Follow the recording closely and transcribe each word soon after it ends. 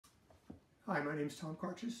Hi, my name is Tom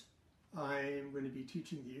Karchis. I'm going to be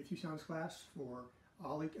teaching the Youth Sounds class for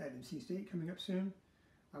OLLI at NC State coming up soon.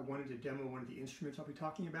 I wanted to demo one of the instruments I'll be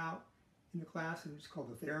talking about in the class, and it's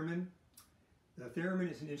called the theremin. The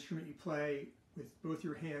theremin is an instrument you play with both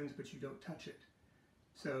your hands, but you don't touch it.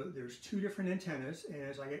 So there's two different antennas, and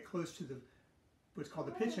as I get close to what's called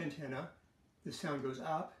the pitch antenna, the sound goes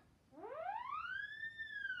up.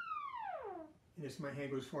 And as my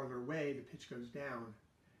hand goes farther away, the pitch goes down.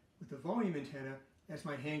 With the volume antenna, as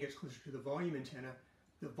my hand gets closer to the volume antenna,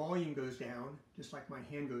 the volume goes down, just like my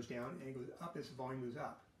hand goes down, and it goes up as the volume goes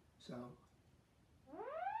up. So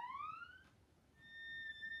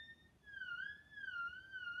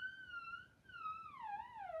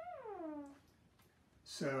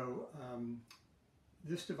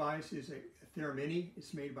this device is a theremin.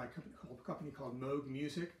 It's made by a company called Moog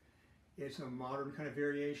Music. It's a modern kind of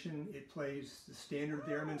variation. It plays the standard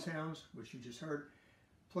theremin sounds, which you just heard,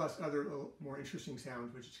 plus other more interesting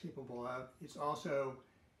sounds, which it's capable of. It's also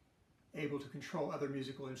able to control other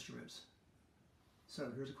musical instruments. So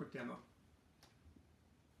here's a quick demo.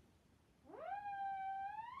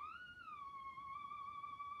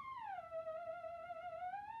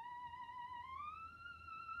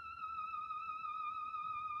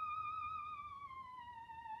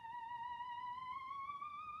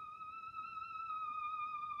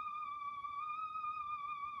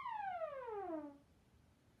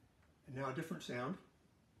 And now a different sound.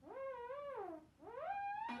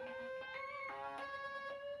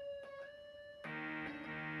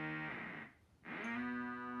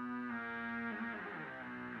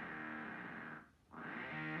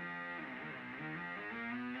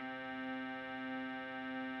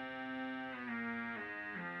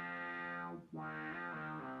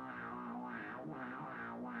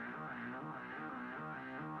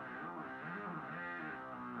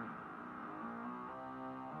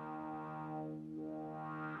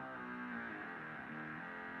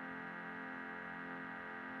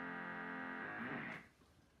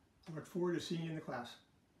 I look forward to seeing you in the class.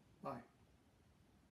 Bye.